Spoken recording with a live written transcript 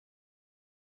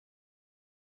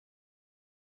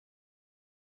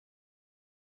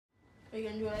Are you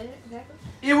gonna do it exactly?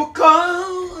 It will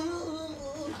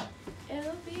come.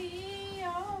 It'll be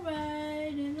alright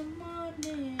in the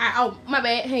morning. Oh, my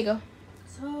bad. Here you go.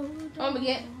 So Don't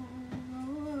forget.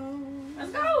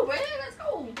 Let's go, man. Let's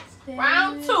go.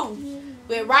 Round 2.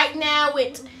 We're right now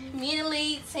with me and the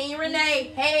lead, Senior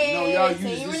Renee. Hey, No, y'all use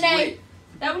Senior this Renee. wet.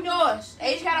 That was yours.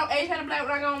 Age kind of black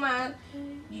when I go on mine.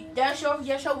 That's your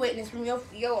witness from your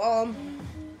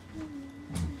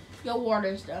water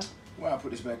and stuff. Well, I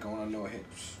put this back on. I know it had.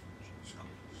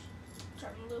 Try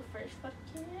a little fresh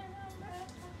fucking.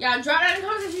 Y'all drop down in the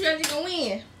comments if you guys gonna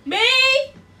win. Me?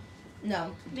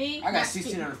 No. Me? I got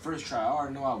 16 on the first try. I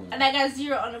already know I won. And I got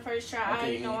 0 on the first try. I Okay,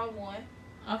 already know I won.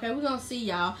 Okay, we're gonna see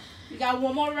y'all. We got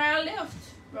one more round left.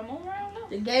 One more round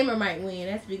left. The gamer might win.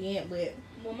 That's the beginning, but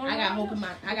One more I got round hope in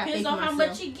left. my. I got faith Depends in on how myself.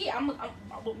 much you get. I'm gonna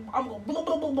blah, blah,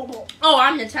 blah, blah, blah. Oh,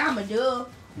 I'm the timer, duh.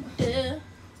 Duh.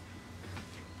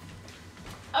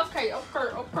 Okay. Okay.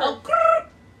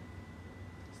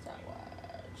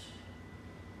 Stopwatch.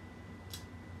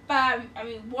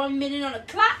 1 minute on the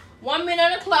clock. 1 minute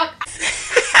on the clock.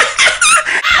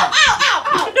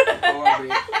 Oh, I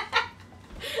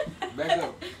bet. Back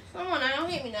up. Come on, now, don't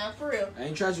hit me now, for real. I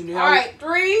ain't trying to do All right,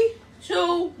 3,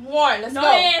 2, 1. Let's No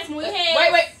go. hands, move your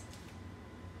hands. Wait.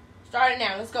 Start it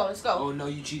now. Let's go. Oh, no,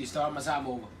 you cheated. Start my time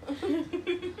over.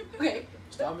 Okay.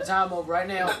 Start my time over right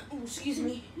now. Ooh, excuse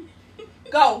me.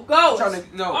 Go. I'm trying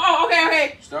to, no. Oh,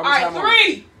 okay. Start All my right, time over.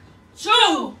 3, 2,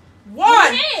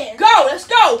 1. Move your hands. Go. Let's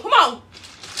go. Come on.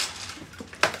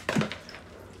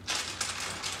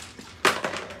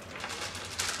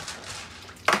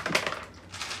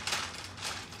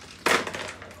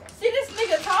 See, this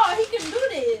nigga tall. He can do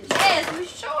this. Yes, we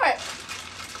short.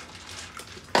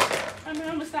 I'm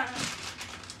gonna stop.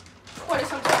 What is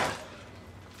something?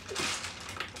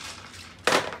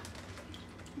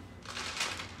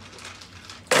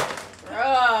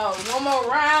 Bro, one more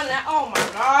round. Now. Oh my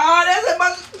God, that's a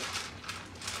bunch.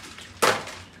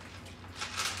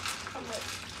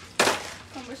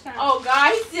 How much time? Oh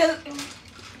God, he's still.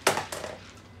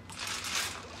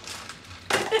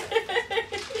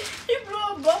 He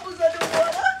blowing bubbles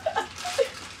underwater.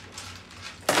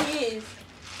 He is.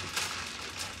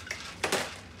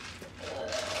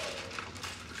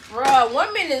 Bro,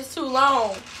 1 minute is too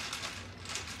long.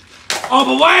 Oh,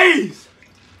 but ways!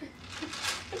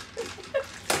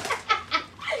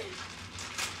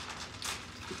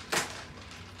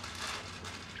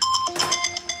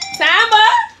 Timer!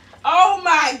 Oh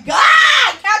my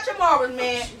God! Count your marbles,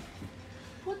 man.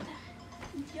 What the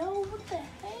heck, yo?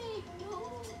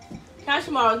 Count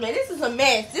your marbles, man. This is a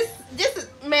mess. This is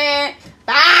man.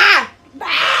 Bah!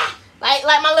 Like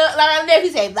my little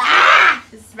nephew say, bah!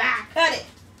 This is bah. Cut it.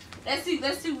 Let's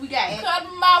see what we got. Cut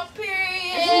him out,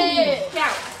 period.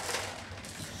 Count.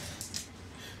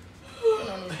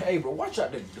 Hey, bro, watch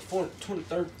out the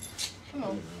 23rd. Come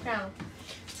on, count.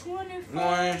 24.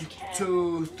 1,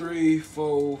 2, 3,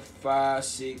 4, 5,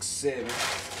 6, 7,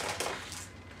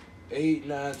 8,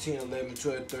 9, 10, 11,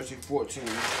 12, 13, 14,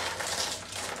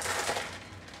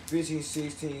 15,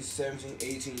 16, 17,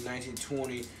 18, 19,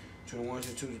 20, 21,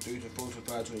 22, 23, 24,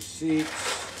 25, 26,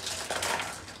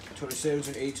 27,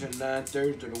 28, 29,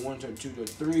 30, 31, 32,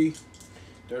 33,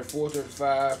 34,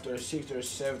 35, 36,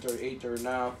 37, 38,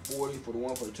 39, 40,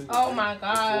 41, 42, 43, Oh my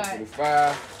God. 44,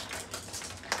 45,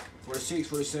 46,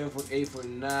 47, 48,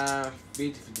 49,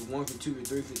 50, 51, 52,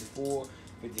 53, 54,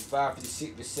 55,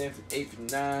 56, 57, 58,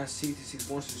 59, 60,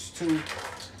 61, 62,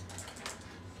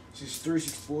 63,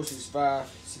 64, 65,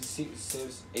 66,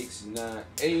 67, 68, 69,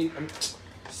 80,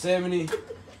 70,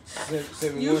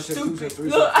 71, You 72, stupid. 73,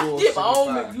 Look, I 74, did my own.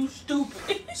 75. You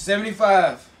stupid.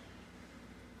 75.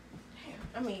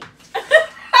 I mean,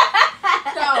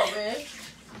 No, man.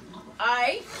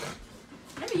 Alright.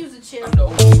 Let me use a chair. I'm the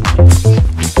Let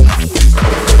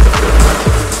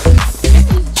me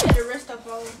use a chair to rest up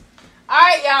on.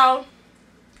 alright, y'all.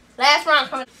 Last round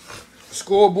coming.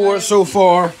 Scoreboard so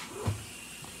far.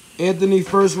 Anthony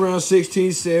first round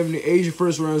 1670, Asia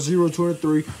first round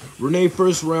 023, Renee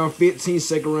first round 15,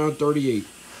 second round 38.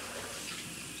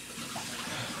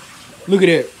 Look at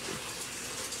that.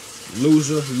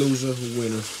 Loser,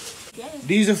 winner. Yes.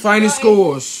 These are final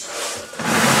scores.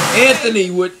 Anthony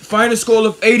with final score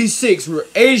of 86.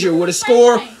 Asia with a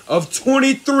score of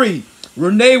 23.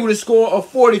 Renee with a score of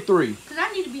 43. Because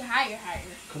I need to be higher.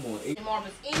 Come on.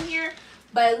 Marbles in here,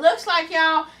 but it looks like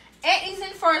y'all. Anthony's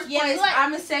in first Yeah, place. look.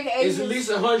 I'm in second. It's at least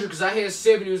 100 because I had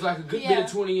 70. It was like a good bit Yeah. of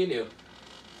 20 in there.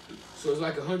 So it's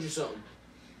like 100 something.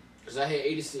 Because I had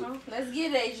 86. Oh, let's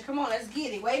get it, Asia. Come on, let's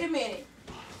get it. Wait a minute.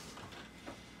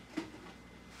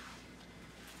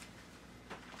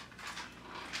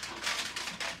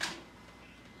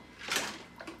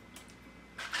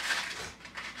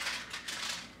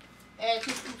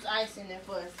 ice in there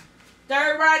for us.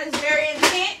 Third round is very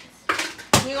intense.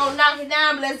 We're gonna knock it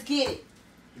down, but let's get it.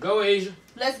 Go, Asia.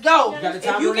 Let's go. You got the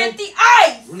timer, if you Renee? get the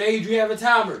ice. Renee, do you have a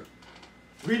timer?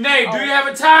 Renee, do you have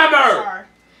a timer? Sorry.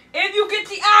 If you get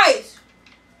the ice,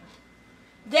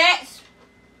 that's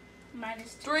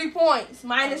Minus 3 points.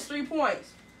 Minus 3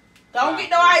 points. Don't get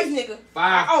no ice, nigga.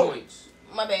 5 points.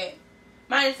 My bad.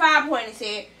 Minus 5 points, he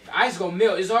said. The ice gonna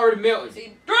melt. It's already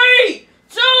melting. 3,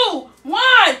 2,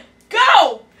 1,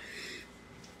 go!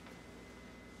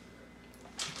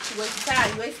 You waste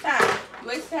time. You waste time. You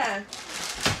waste time.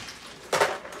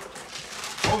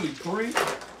 Only 3?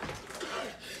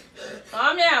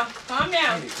 Calm down. Calm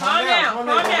down. Hey, Calm down. Calm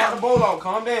Got down. the bowl out.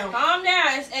 Calm down. Calm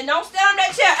down. And don't stand on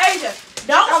that chair, Asia.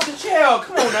 Don't. Out the chair.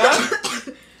 Come on now.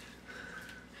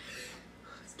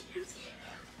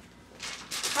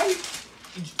 How you?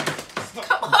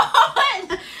 Come on.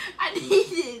 I need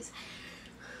this.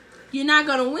 You're not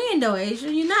going to win, though,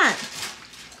 Asia. You're not.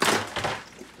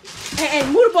 Hey,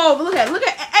 move the ball over. Look at it. Look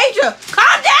at it. Asia.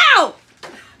 Calm down.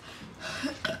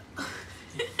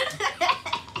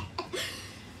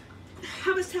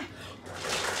 How much time?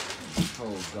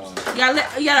 Oh God.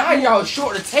 You gotta. How y'all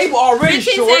short the table already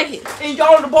 15 short? seconds. And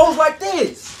y'all in the bowls like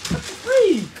this.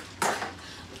 Freak.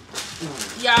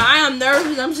 Yeah, I am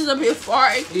nervous. I'm just up here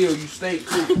farting. Ew, you stink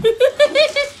too.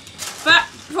 5,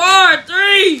 4,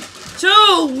 3, 2,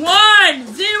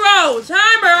 1, 0.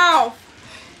 Timer off.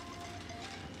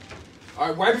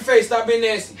 Alright, wipe your face. Stop being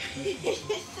nasty.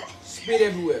 Spit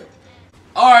everywhere.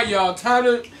 Alright, y'all. Time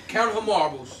to count her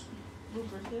marbles. Come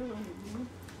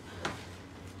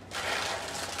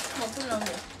on, put it on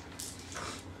here.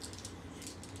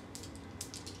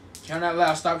 Count out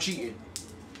loud. Stop cheating.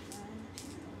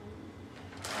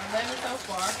 11 so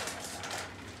far.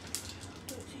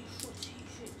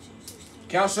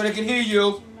 Count so they can hear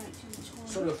you.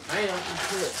 So the fan can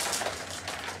put.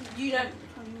 You done.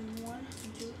 21,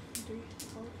 22, 23,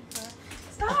 24, 25.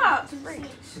 Stop. 6,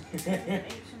 7, 8,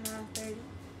 9, 30.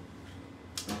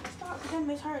 Stop, because I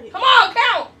misheard it. Come on,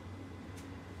 count.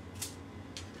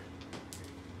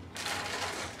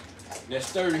 That's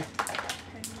 30. 1, 2,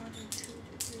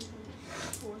 3,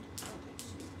 4, 5,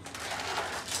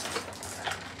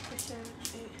 6, 7,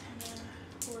 8, 9,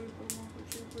 40, 41,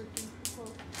 42, 43, 44,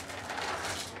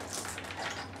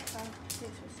 5,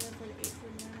 6, 7, 48,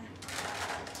 49,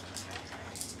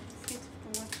 50,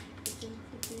 51, 52,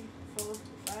 53, 54,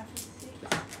 55,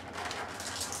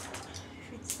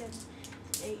 56, 57,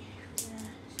 58, 59,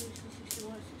 60,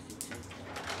 61, 62,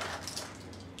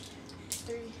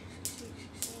 63,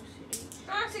 66, 67, 68.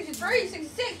 I'm 63,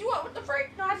 66. You want what the freak?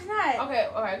 No, I did not. Okay,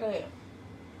 alright, go ahead.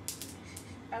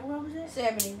 What was it?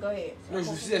 70, go ahead. No,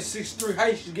 she said 63. How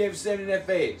you gave 70 that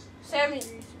fast? 70.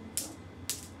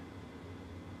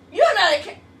 You don't know that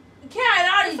count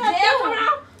all these Yes, I gel do. coming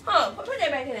out? Huh, put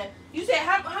that back in there. You said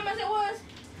how much it was?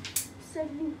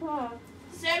 75.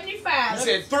 75. You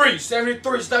said 3.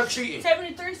 73. Stop cheating.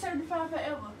 73, 75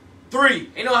 forever. 3.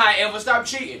 Ain't no how ever. Stop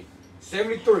cheating.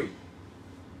 73.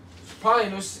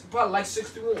 It's probably like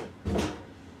 61.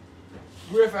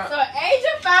 Griff out. So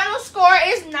Asia's final score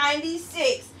is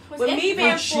 96. What's With me Anthony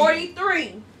being cheating?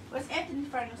 43. What's Anthony's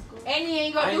final score? And he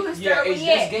ain't gonna do his Yeah, third one Asia,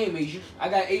 yet. that's game, Asia. I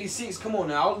got 86. Come on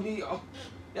now.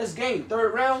 That's game.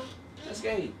 Third round. That's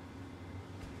game.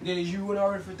 Then is you went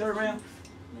already for third round?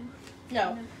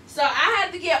 No. So I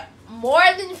had to get more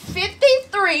than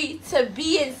 53 to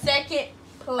be in second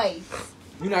place.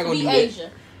 You're not To gonna be do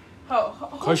Asia. that.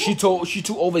 Cause she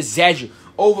too over exaggerated,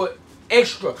 over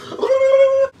extra.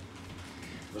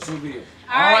 Let's see video.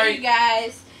 Alright, you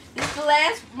guys. This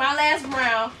is my last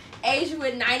round. Asia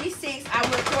with 96. I'm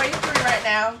with 43 right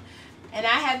now. And I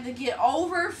have to get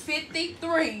over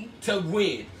 53 To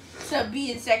win. to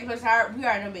be in second place. We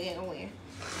already know we're gonna win.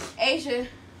 Asia,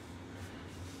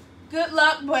 good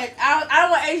luck, but I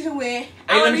don't want Asia to win.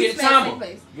 I Hey, want let me to get be the in second timer.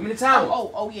 place. Give me the timer.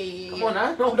 Oh, yeah. Come on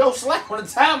now. No, don't slack on the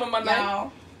timer, my man.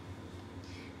 Y'all,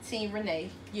 Team Renee,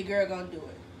 your girl gonna do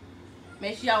it.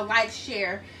 Make sure y'all like,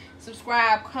 share,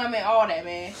 subscribe, comment, all that,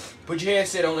 man. Put your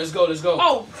headset on. Let's go. Let's go.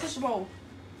 Oh, push the bowl.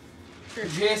 Put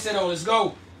your headset on. Let's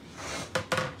go.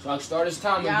 So I can start this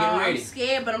timer. Y'all, Get I'm ready.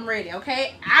 scared, but I'm ready.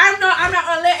 Okay, I'm not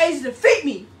gonna let Asia defeat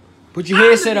me. Put your I'm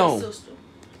headset the on. big sister.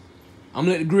 I'm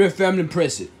gonna let the Grier family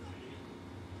press it.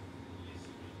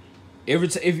 Every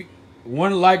time, if you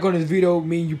want to like on this video,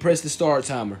 mean you press the start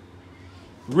timer.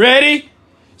 Ready,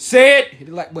 set, hit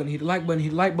the like button, hit the like button, hit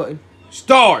the like button.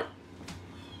 Start.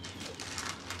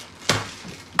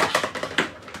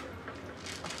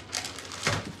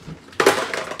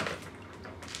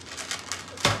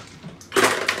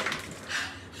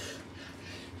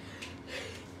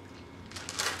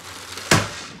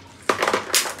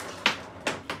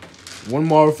 One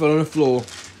marble fell on the floor.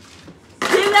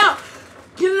 Get it out.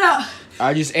 Get it out.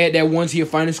 I just add that one to your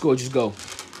final score. Just go.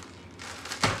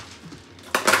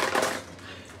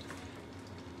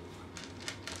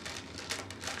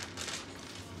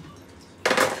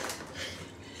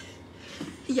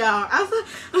 Y'all, I thought,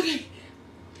 okay.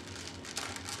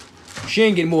 She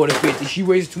ain't getting more than 50. She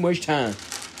wasted too much time.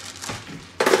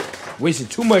 Wasting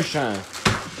too much time.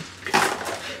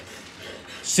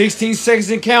 16 seconds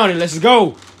and counting. Let's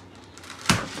go.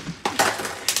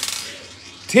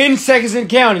 10 seconds and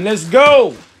counting. Let's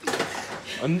go.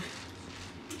 You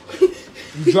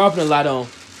dropping a lot on.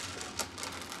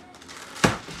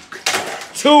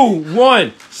 2,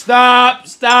 1. Stop.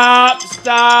 Stop.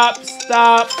 Stop.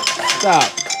 Stop.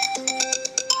 Stop.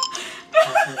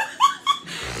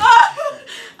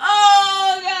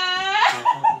 Oh, God.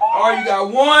 All right, you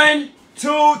got 1,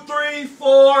 2, 3,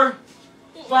 4,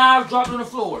 5 dropped on the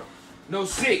floor. No,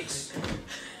 6.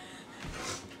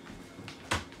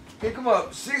 Pick them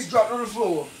up. 6 dropped on the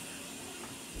floor.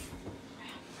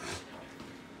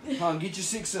 Come on, get your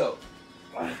 6 up.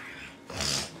 And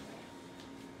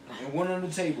 1 on the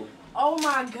table. Oh,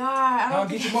 my God. Come on,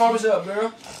 get your marbles up,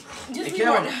 girl. Just Hey, be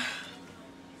count more- them.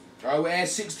 All right, we'll add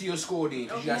 6 to your score then,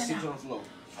 because you got 6 on the floor.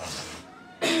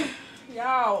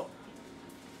 Y'all.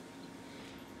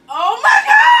 Oh, my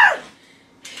God.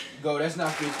 Go, that's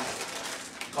not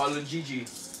 50. Call it GG.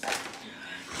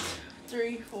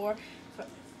 3, 4,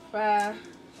 5,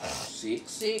 6.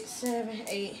 6, 7,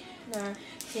 8, 9,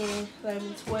 10,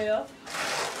 11, 12,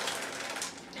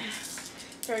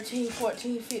 13,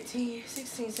 14, 15,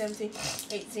 16, 17,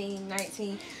 18,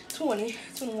 19, 20,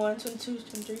 21, 22,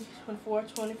 23, 24,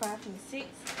 25, 26,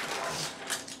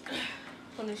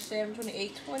 27,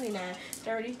 28, 29,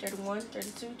 30, 31,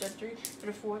 32, 33,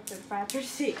 34, 35,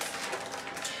 36,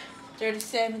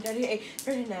 37, 38,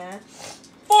 39,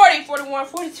 40, 41,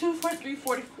 42, 43,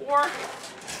 44,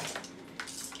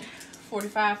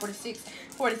 45, 46,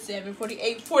 47,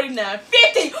 48, 49,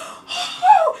 50,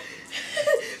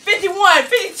 51,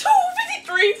 52,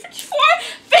 53, 54,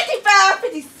 55,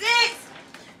 56,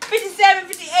 57,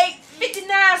 58,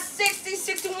 59, 60,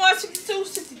 61, 62,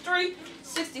 63,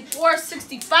 64,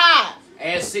 65.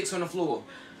 Add 6 on the floor.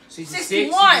 66,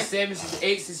 61. 67,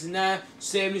 68, 69,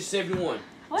 70, 71.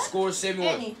 What? Score is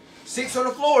 71. Annie, 6 on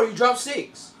the floor. You dropped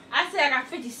 6. I said I got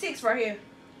 56 right here.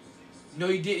 No,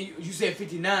 you did. You said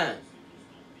 59.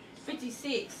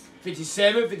 56.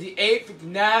 57, 58,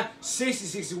 59, 60,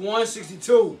 61,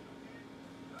 62.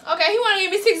 Okay, he want to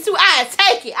give me 62. I'd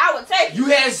take it. I would take it. You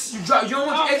dropped. You don't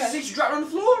want the Okay. extra 6 you dropped on the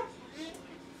floor?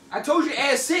 I told you to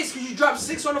add 6 because you dropped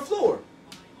 6 on the floor.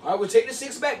 All right, we'll take the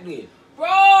 6 back then. Bro,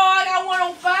 I got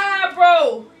 105,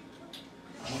 bro.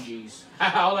 GG's.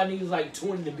 All I need is like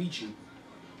 20 to beat you.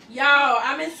 Y'all,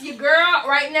 I miss your girl.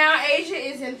 Right now, Asia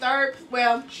is in third.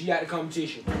 Well, She got the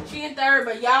competition. she in third,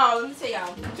 but y'all, let me tell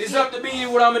y'all. It's up to me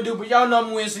what I'm going to do, but y'all know I'm going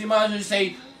to win, so you might as well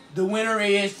say the winner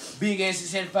is Big N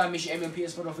 675. Make sure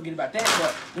PS4, don't forget about that.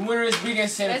 But the winner is Big N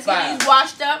Let's get 75. these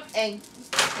washed up and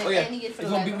Oh yeah, Andy get for it's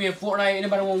the gonna beat last me in Fortnite.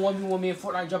 Anybody want 1v1 me in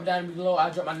Fortnite? Drop it down below.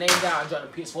 I'll drop my name down. I'll drop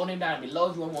the PS4 name down below.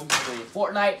 If you want 1v1 in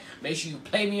Fortnite, make sure you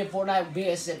play me in Fortnite.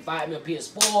 BS75 me on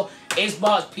PS4,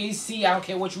 Xbox, PC. I don't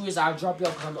care what you is. I'll drop you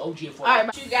up because I'm the OG in Fortnite.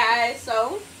 Alright, you guys,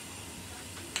 so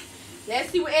let's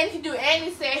see what Andy can do.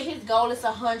 Andy said his goal is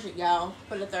 100, y'all,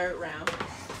 for the third round.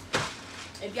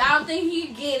 If y'all think he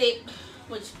can get it,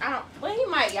 which I don't, well, he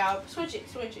might, y'all. Switch it.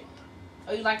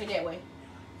 Oh, you like it that way?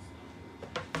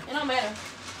 It don't matter.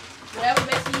 Whatever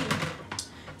best for you.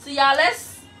 So, y'all,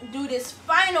 let's do this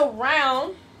final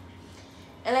round.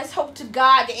 And let's hope to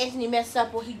God that Anthony messed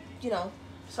up or he, you know.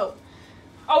 So,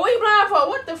 oh, we blindfold.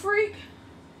 What the freak?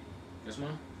 That's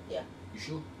mine? Yeah. You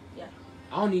sure? Yeah.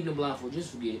 I don't need no blindfold.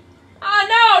 Just forget it. Oh,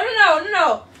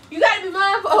 no. You got to be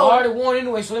blindfold. I already won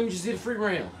anyway, so let me just hit the free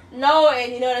round. No,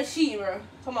 and you know that's cheating, bro.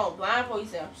 Come on, blindfold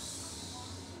yourself.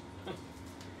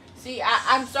 See,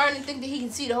 I'm starting to think that he can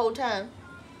see the whole time.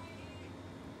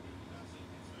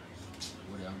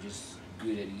 Well, I'm just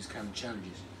good at these kind of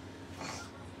challenges.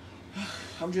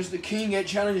 I'm just the king at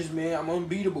challenges, man. I'm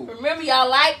unbeatable. Remember, y'all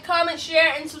like, comment,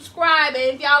 share, and subscribe.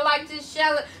 And if y'all like this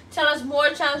challenge, tell us more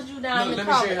challenges to do down in the Look, let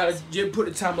me comments. show you how to just put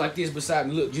the time like this beside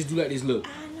me. Look, just do like this. Look.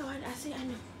 I know. I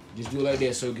know. Just do it like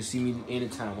that so you can see me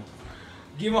anytime.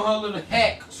 Give her a little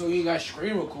hack so you ain't got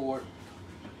screen record.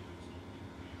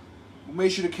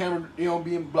 Make sure the camera don't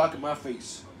be blocking my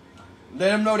face. Let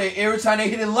them know that every time they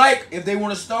hit a like, if they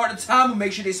want to start the timer,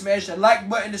 make sure they smash that like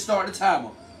button to start the timer.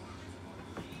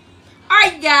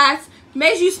 Alright, guys.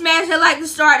 Make sure you smash that like to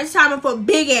start this timer for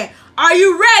Big Ant. Are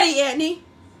you ready, Anthony?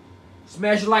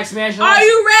 Smash the like, smash the Are like.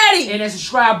 you ready? And that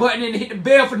subscribe button and hit the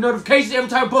bell for notifications every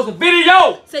time I post a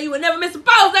video. So you will never miss a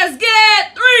post. Let's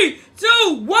get 3,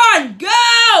 2, 1,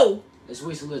 go! Let's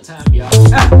waste a little time, y'all.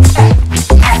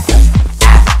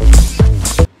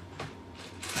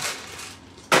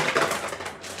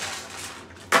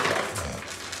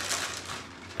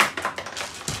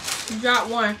 Drop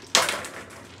one.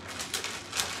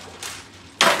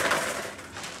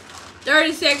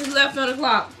 30 seconds left on the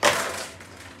clock.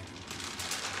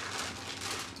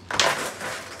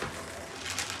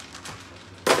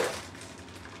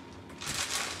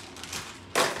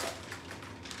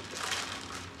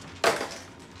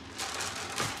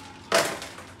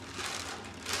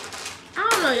 I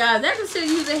don't know, y'all. They consider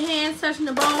using hands touching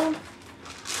the bone.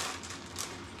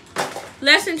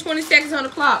 Less than 20 seconds on the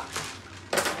clock.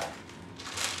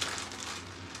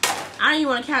 I don't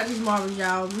even want to count these marbles,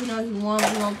 y'all. We know he won.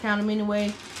 We won't count them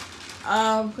anyway.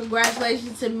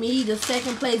 Congratulations to me, the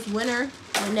second place winner,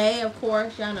 Renee. Of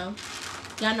course, y'all know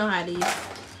how it is.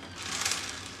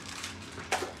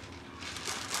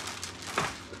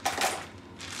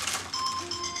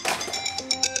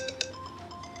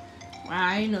 Wow,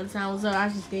 I didn't know the time was up. I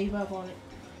just gave up on it.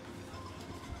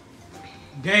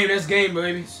 Game, that's game,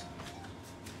 babies.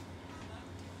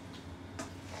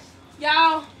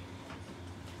 Y'all.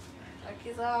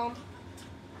 It's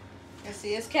let's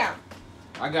see, let's count.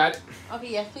 I got it. Okay,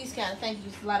 yeah, please count. Thank you.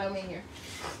 Just a lot of them in here.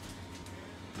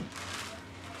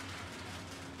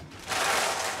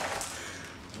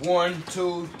 One,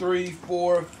 2, 3,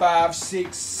 4, 5,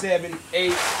 6, 7,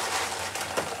 8,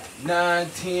 9,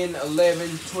 10,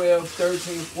 11, 12,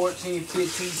 13, 14, 15,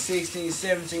 16,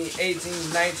 17,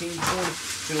 18, 19, 20,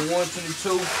 21,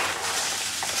 22,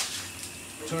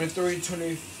 23,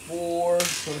 24,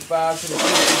 25, 26,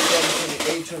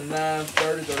 27, 28, 29,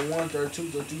 30, 31, 32,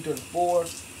 33, 34,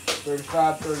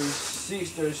 35, 36,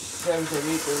 37,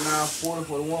 38, 39, 40,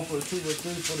 41, 42,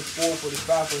 43, 44,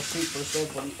 45, 46, 47,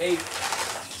 48,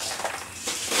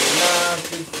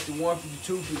 51,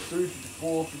 52, 53,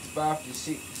 54, 55,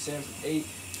 56, 57, 58,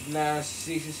 59,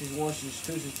 60, 61,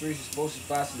 62, 63, 64,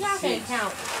 65, 66. Y'all can't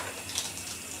count.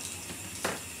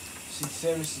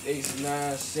 67, 68,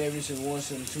 69, 70, 71,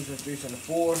 72, 73,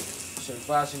 74,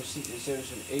 75, 76, 77,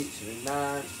 78,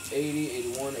 79, 80,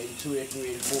 81, 82,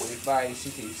 83, 84, 85,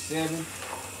 86, 87,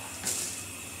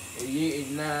 88,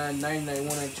 89, 90,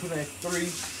 91, 92, 93,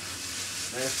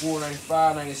 94,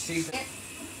 95, 96.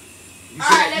 You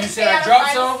said I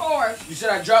dropped some? You said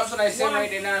I dropped some like 7,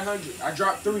 8, 900. I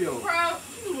dropped 3 of them. Bro,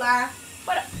 you lie.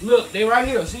 But, look, they right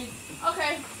here, see?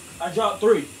 Okay. I dropped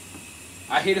 3.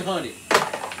 I hit 100.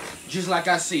 Just like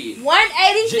I said.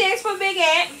 186 for Big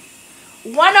Ant,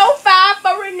 105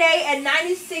 for Renee, and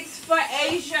 96 for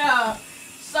Asia.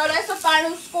 So that's the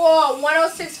final score.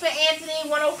 106 for Anthony,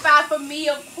 105 for me,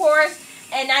 of course,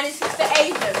 and 96 for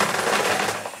Asia.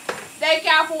 Thank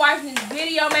y'all for watching this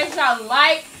video. Make sure y'all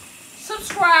like,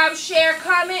 subscribe, share,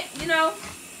 comment. You know,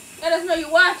 let us know you're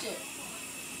watching.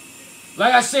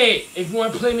 Like I said, if you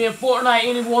want to play me in Fortnite,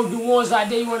 any one of the ones out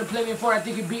there you want to play me in Fortnite, I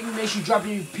think you beat me, make sure you drop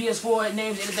your PS4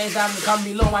 names, anything down in the comment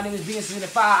below. My name is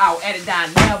BN75. I'll add it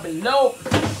down down below.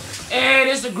 And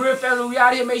it's the Grier family. We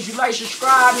out here. Make sure you like,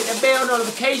 subscribe, hit the bell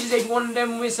notifications if you want them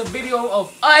to miss a video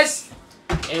of us.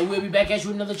 And we'll be back at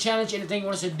you with another challenge. Anything you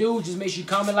want us to do, just make sure you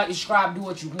comment, like, subscribe, do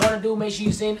what you want to do. Make sure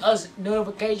you send us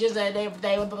notifications and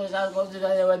everything.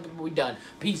 We done.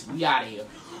 Peace. We out of here.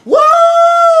 Woo!